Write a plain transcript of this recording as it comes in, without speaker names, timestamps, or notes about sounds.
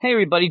Hey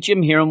everybody,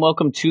 Jim here, and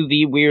welcome to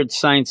the Weird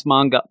Science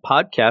Manga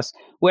Podcast,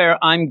 where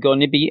I'm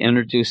going to be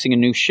introducing a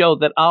new show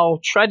that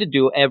I'll try to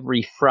do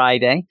every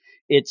Friday.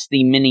 It's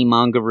the mini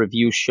manga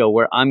review show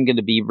where I'm going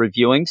to be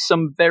reviewing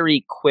some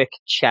very quick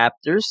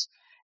chapters,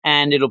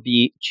 and it'll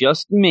be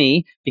just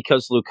me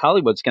because Luke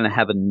Hollywood's going to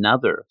have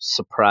another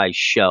surprise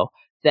show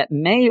that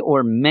may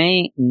or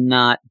may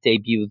not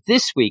debut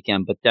this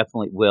weekend, but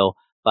definitely will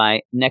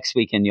by next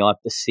weekend. You'll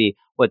have to see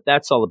what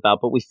that's all about,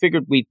 but we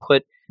figured we'd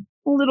put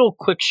little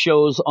quick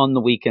shows on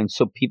the weekend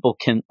so people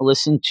can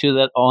listen to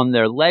that on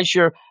their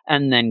leisure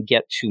and then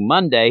get to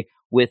Monday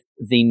with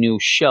the new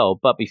show.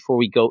 But before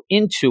we go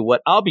into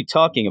what I'll be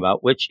talking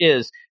about, which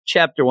is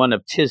Chapter 1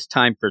 of 'Tis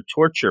Time for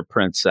Torture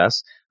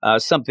Princess,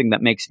 something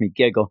that makes me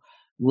giggle,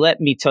 let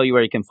me tell you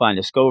where you can find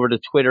us. Go over to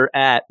Twitter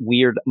at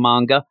Weird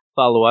Manga.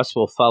 Follow us.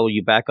 We'll follow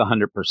you back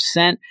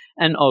 100%.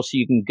 And also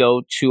you can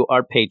go to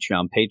our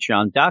Patreon,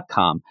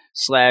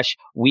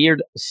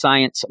 patreon.com/Weird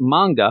Science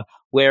Manga,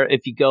 where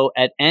if you go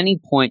at any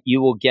point,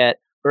 you will get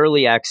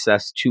early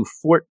access to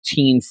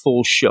 14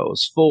 full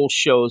shows. Full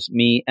shows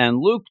me and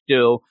Luke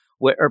do,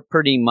 where are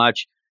pretty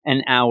much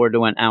an hour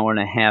to an hour and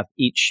a half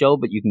each show,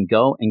 but you can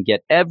go and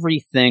get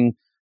everything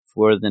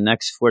for the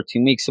next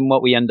 14 weeks. And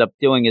what we end up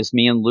doing is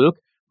me and Luke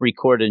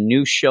record a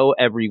new show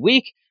every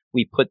week.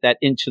 We put that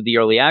into the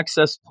early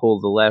access, pull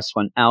the last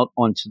one out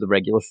onto the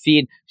regular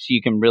feed, so you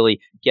can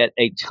really get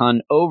a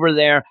ton over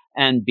there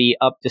and be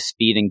up to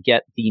speed and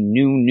get the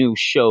new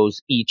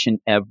shows each and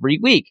every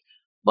week.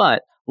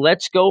 But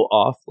let's go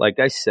off, like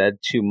I said,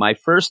 to my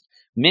first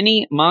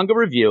mini manga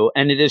review,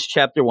 and it is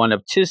Chapter 1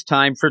 of 'Tis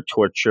Time for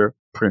Torture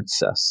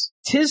Princess.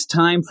 'Tis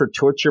Time for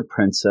Torture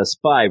Princess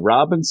by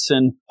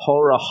Robinson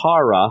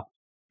Horihara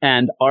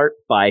and art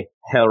by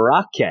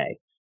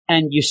Hirake.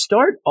 And you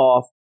start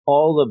off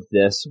all of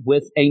this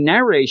with a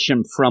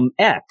narration from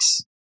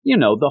X,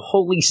 the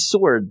holy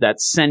sword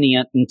that's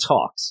sentient and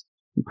talks.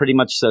 It pretty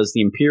much says the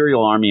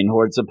Imperial Army and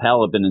hordes of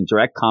hell have been in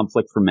direct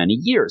conflict for many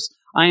years.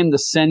 I am the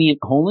sentient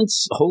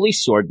holy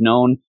sword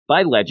known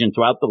by legend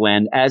throughout the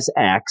land as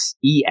X,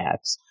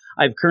 EX.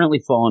 I've currently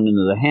fallen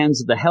into the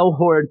hands of the Hell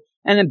Horde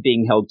and am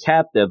being held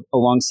captive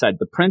alongside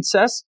the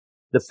princess.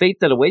 The fate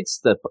that awaits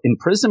the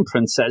imprisoned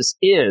princess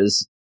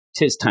is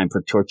 'Tis Time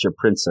for Torture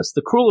Princess.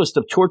 The cruelest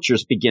of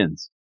tortures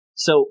begins.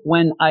 So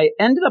when I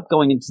ended up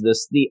going into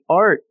this, the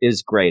art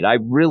is great. I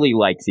really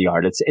like the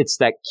art. It's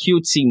that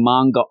cutesy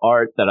manga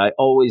art that I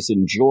always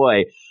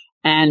enjoy.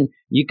 And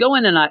you go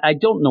in and I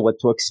don't know what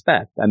to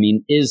expect. I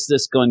mean, is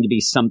this going to be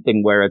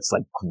something where it's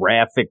like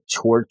graphic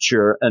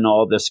torture and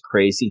all this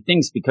crazy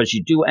things? Because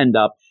you do end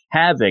up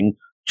having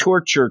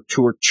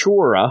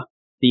Tortura,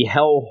 the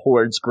Hell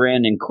Horde's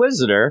Grand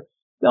Inquisitor,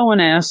 go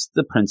and ask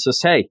the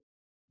princess, hey,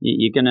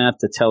 you're going to have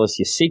to tell us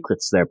your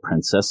secrets there,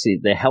 princess.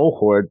 The Hell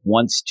Horde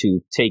wants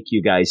to take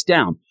you guys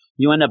down.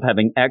 You end up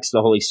having X,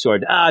 the Holy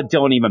Sword.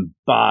 Don't even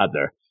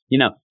bother.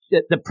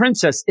 The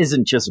princess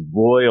isn't just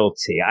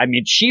royalty. I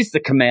mean, she's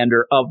the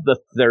commander of the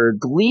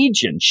Third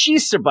Legion.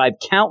 She's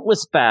survived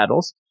countless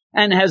battles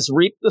and has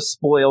reaped the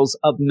spoils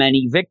of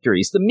many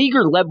victories. The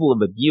meager level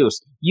of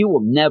abuse, you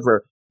will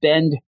never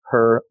bend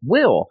her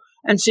will.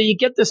 And so you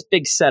get this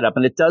big setup,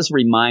 and it does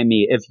remind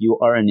me, if you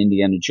are an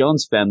Indiana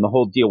Jones fan, the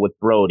whole deal with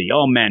Brody.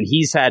 Oh, man,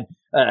 he's had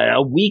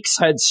a week's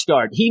head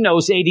start. He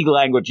knows 80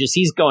 languages.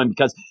 He's going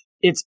because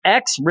it's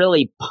X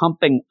really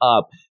pumping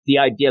up the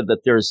idea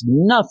that there's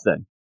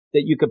nothing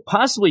that you could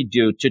possibly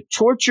do to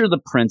torture the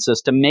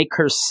princess to make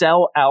her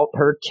sell out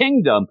her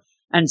kingdom.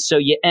 And so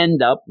you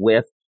end up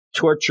with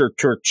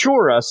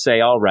Tortura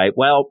say, all right,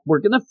 well, we're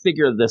going to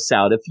figure this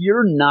out. If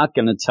you're not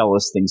going to tell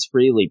us things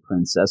freely,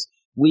 princess,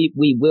 we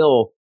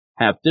will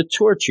have to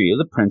torture you.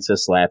 The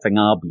princess laughing,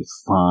 I'll be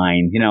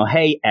fine.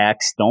 Hey,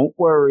 X, don't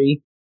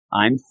worry.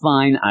 I'm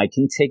fine. I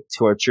can take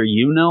torture.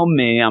 You know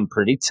me. I'm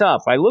pretty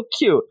tough. I look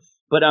cute,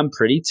 but I'm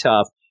pretty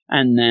tough.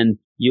 And then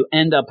you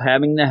end up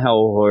having the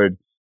Hell Horde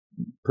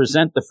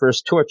present the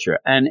first torture,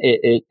 and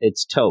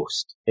it's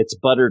toast. It's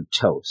buttered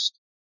toast.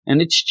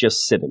 And it's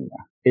just sitting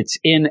there. It's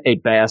in a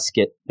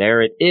basket.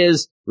 There it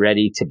is,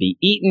 ready to be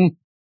eaten.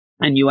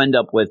 And you end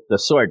up with the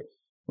sword.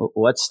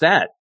 What's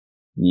that?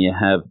 You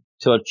have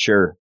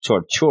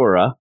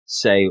Tortura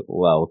say,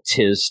 well,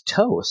 'tis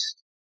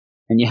toast.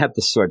 And you have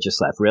the sword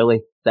just laugh.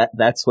 Really?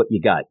 That's what you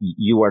got.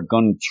 You are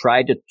going to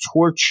try to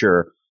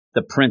torture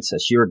the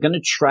princess. You're going to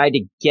try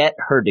to get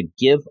her to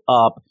give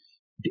up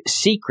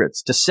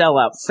secrets, to sell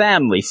out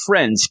family,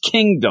 friends,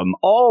 kingdom,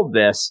 all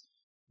this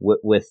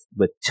with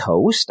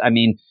toast. I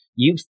mean,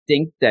 you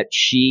think that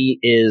she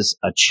is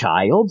a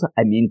child?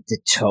 I mean, the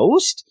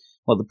toast?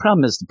 Well, the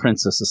problem is the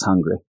princess is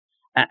hungry.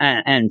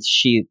 And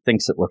she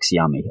thinks it looks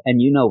yummy.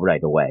 And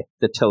right away,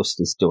 the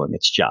toast is doing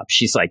its job.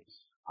 She's like,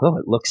 oh,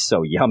 it looks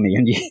so yummy.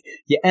 And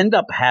you end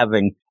up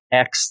having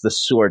X, the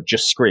sword,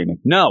 just screaming,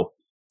 no,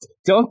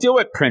 don't do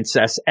it,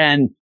 princess.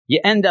 And you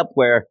end up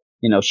where,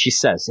 she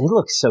says, it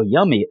looks so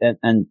yummy.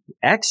 And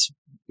X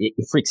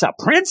freaks out.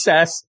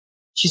 Princess?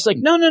 She's like,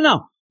 no,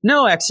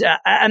 X,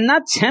 I'm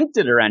not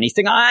tempted or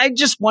anything. I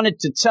just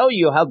wanted to tell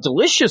you how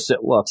delicious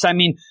it looks. I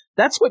mean,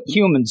 that's what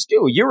humans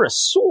do. You're a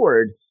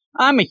sword.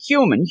 I'm a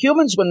human.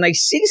 Humans, when they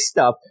see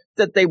stuff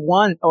that they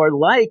want or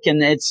like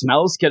and it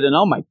smells good and,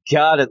 oh my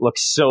God, it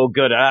looks so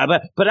good.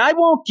 But I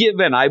won't give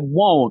in. I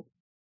won't.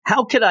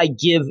 How could I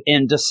give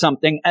in to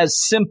something as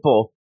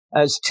simple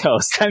as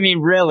toast? I mean,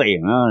 really,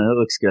 it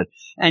looks good.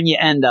 And you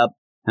end up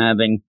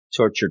having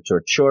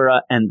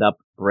tortura, end up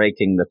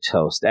breaking the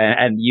toast.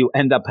 And you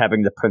end up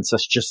having the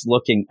princess just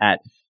looking at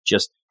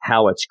just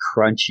how it's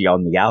crunchy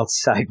on the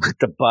outside with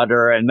the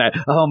butter. And that,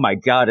 oh my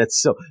God,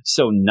 it's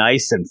so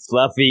nice and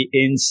fluffy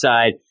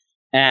inside.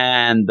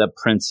 And the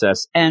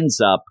princess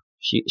ends up,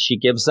 she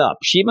gives up.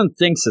 She even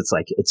thinks it's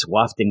like it's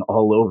wafting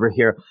all over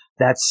here.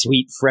 That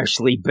sweet,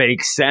 freshly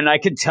baked scent. I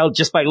can tell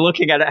just by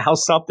looking at it how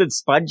soft and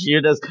spongy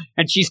it is.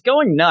 And she's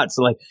going nuts.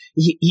 Like,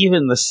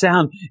 even the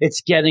sound,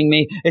 it's getting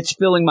me. It's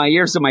filling my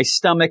ears and my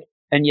stomach.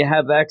 And you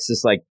have X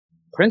is like,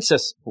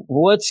 princess,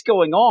 what's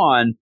going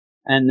on?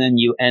 And then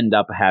you end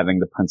up having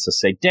the princess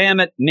say, damn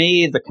it,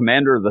 me, the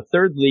commander of the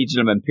 3rd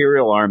Legion of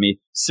Imperial Army,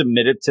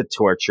 submitted to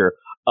torture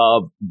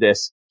of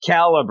this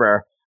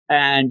caliber.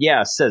 And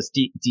says,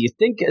 do you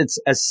think it's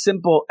as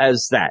simple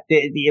as that? Do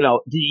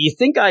you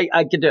think I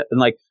could do it? And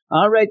like,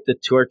 all right, the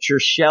torture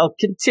shall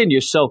continue.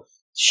 So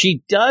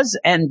she does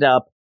end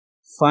up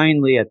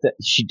finally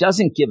she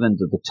doesn't give in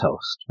to the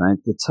toast, right?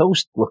 The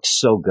toast looks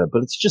so good,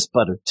 but it's just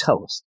buttered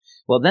toast.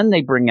 Well, then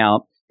they bring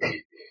out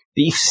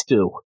beef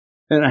stew.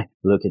 And I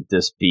look at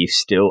this beef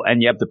stew,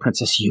 and you have the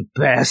princess, you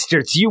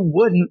bastards, you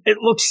wouldn't. It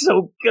looks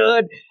so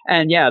good.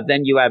 And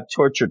then you have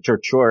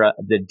Tortura,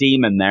 the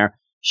demon there.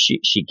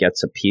 She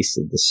gets a piece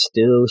of the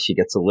stew. She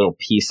gets a little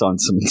piece on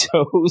some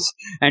toast,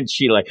 and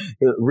she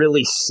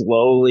really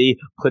slowly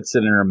puts it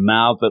in her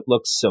mouth. It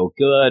looks so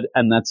good.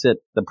 And that's it.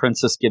 The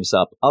princess gives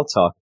up. I'll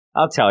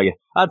tell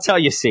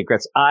you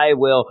secrets. I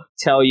will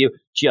tell you.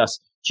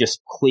 Just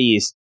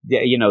please,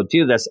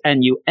 do this.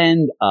 And you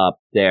end up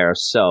there.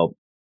 So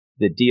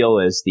the deal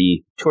is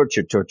the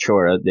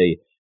Tortura, the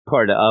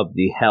part of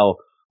the hell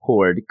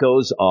horde,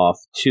 goes off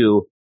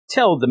to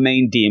tell the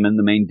main demon,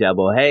 the main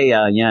devil, hey,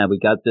 we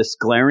got this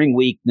glaring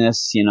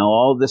weakness,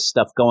 all this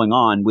stuff going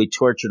on. We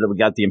tortured it. We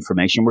got the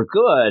information. We're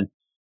good.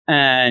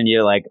 And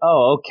you're like,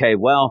 oh, okay.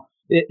 Well,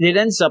 it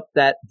ends up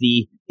that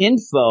the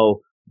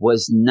info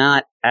was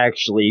not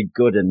actually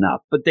good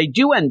enough, but they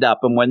do end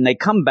up. And when they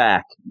come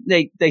back,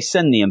 they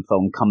send the info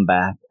and come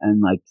back.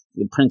 And like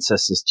the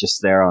princess is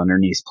just there on her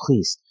knees.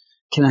 Please,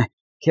 can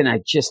I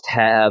just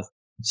have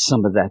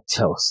some of that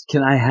toast?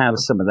 Can I have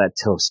some of that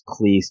toast,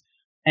 please?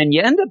 And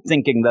you end up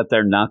thinking that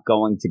they're not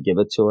going to give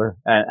it to her,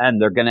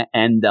 and they're going to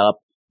end up,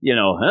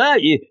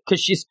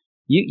 because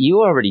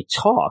you already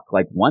talk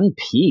like one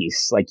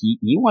piece, like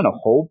you want a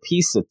whole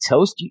piece of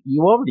toast.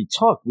 You already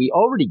talked. We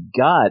already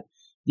got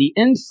the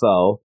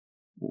info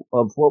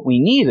of what we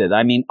needed.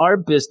 I mean, our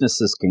business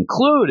is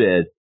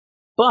concluded,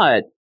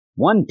 but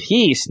one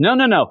piece.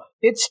 No.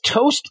 It's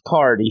toast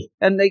party.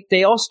 And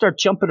they all start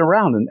jumping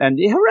around and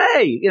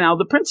hooray.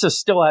 The princess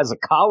still has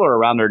a collar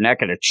around her neck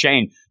and a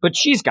chain, but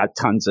she's got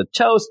tons of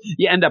toast.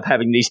 You end up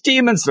having these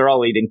demons. They're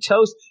all eating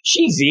toast.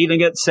 She's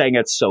eating it, saying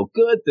it's so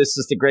good. This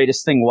is the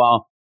greatest thing.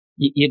 While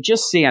you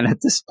just see, and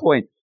at this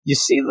point, you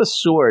see the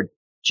sword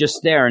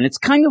just there. And it's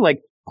kind of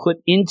like put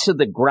into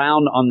the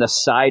ground on the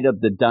side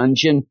of the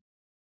dungeon.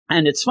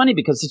 And it's funny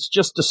because it's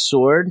just a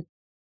sword.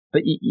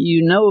 But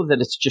you know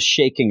that it's just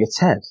shaking its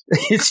head.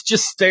 It's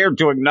just there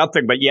doing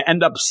nothing. But you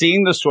end up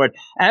seeing the sword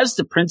as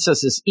the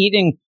princess is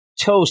eating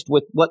toast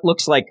with what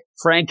looks like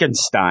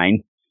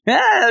Frankenstein.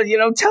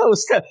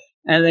 Toast.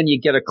 And then you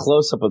get a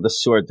close-up of the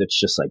sword that's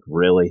just like,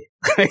 really?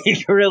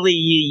 Really?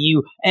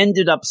 You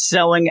ended up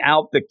selling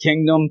out the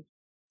kingdom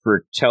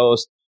for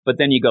toast. But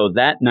then you go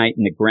that night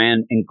in the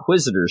Grand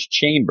Inquisitor's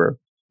chamber,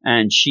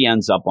 and she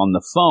ends up on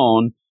the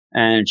phone.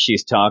 And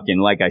she's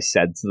talking, like I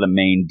said, to the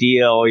main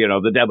deal,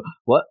 the devil.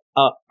 What?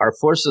 Our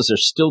forces are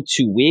still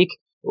too weak.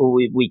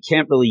 We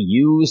can't really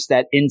use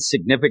that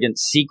insignificant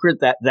secret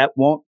that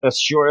won't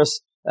assure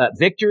us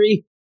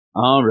victory.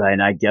 All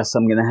right, I guess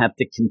I'm going to have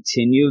to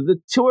continue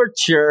the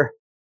torture.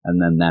 And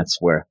then that's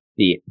where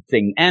the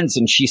thing ends.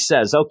 And she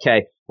says,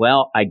 okay,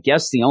 well, I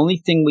guess the only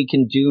thing we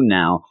can do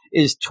now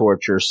is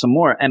torture some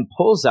more, and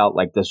pulls out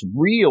like this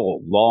real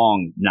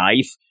long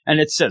knife.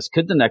 And it says,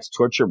 could the next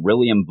torture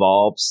really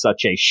involve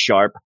such a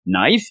sharp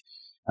knife?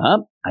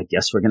 I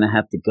guess we're going to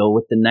have to go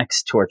with the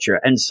next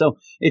torture. And so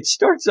it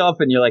starts off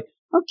and you're like,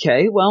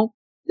 okay, well,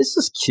 this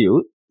is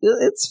cute.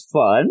 It's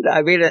fun.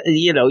 I mean,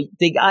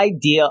 the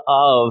idea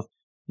of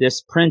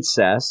this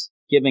princess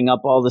giving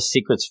up all the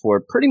secrets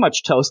for pretty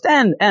much toast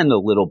and a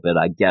little bit,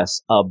 I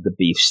guess, of the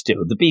beef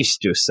stew. The beef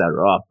stew set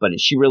her off, but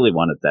she really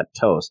wanted that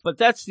toast. But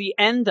that's the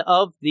end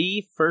of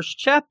the first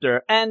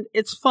chapter, and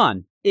it's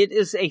fun. It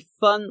is a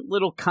fun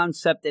little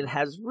concept. It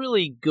has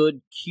really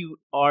good, cute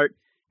art.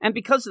 And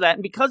because of that,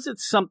 and because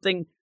it's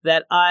something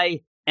that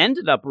I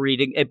ended up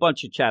reading a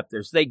bunch of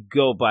chapters, they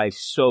go by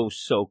so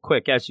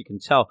quick, as you can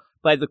tell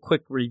by the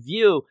quick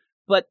review.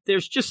 But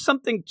there's just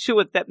something to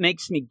it that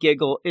makes me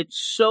giggle. It's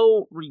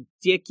so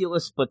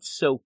ridiculous, but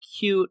so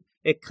cute.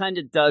 It kind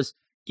of does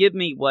give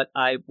me what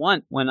I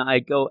want when I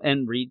go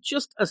and read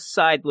just a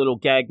side little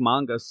gag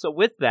manga. So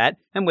with that,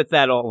 and with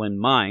that all in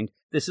mind,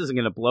 this isn't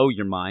going to blow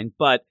your mind,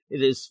 but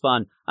it is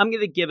fun. I'm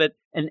going to give it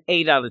an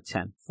 8 out of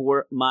 10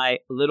 for my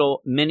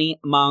little mini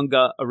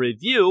manga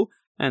review.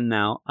 And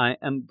now I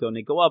am going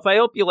to go off. I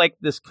hope you like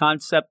this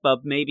concept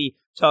of maybe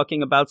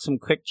talking about some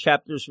quick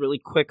chapters really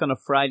quick on a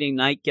Friday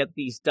night, get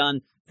these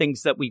done,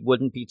 things that we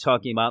wouldn't be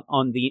talking about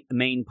on the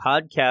main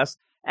podcast.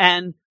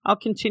 And I'll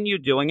continue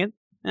doing it,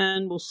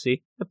 and we'll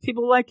see if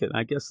people like it.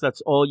 I guess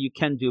that's all you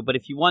can do. But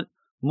if you want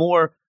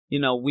more,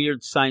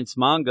 weird science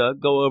manga,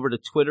 go over to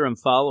Twitter and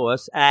follow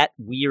us at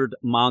Weird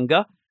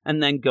Manga,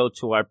 and then go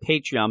to our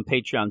Patreon,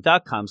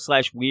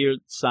 patreon.com/Weird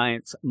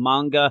Science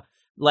Manga.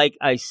 Like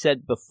I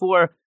said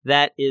before,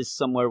 that is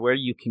somewhere where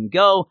you can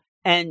go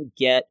and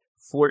get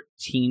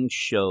 14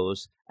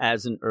 shows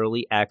as an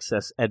early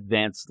access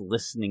advanced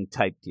listening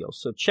type deal.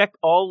 So check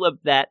all of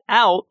that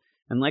out.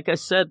 And like I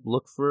said,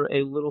 look for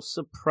a little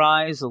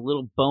surprise, a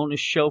little bonus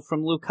show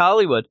from Luke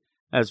Hollywood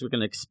as we're going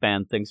to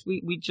expand things.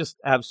 We just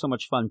have so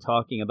much fun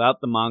talking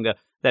about the manga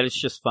that it's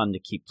just fun to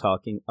keep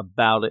talking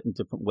about it in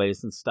different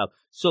ways and stuff.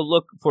 So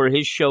look for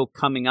his show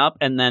coming up,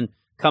 and then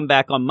come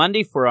back on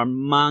Monday for our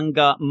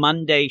Manga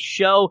Monday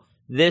show.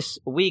 This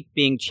week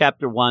being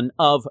Chapter 1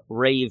 of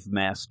Rave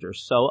Master.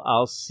 So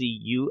I'll see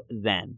you then.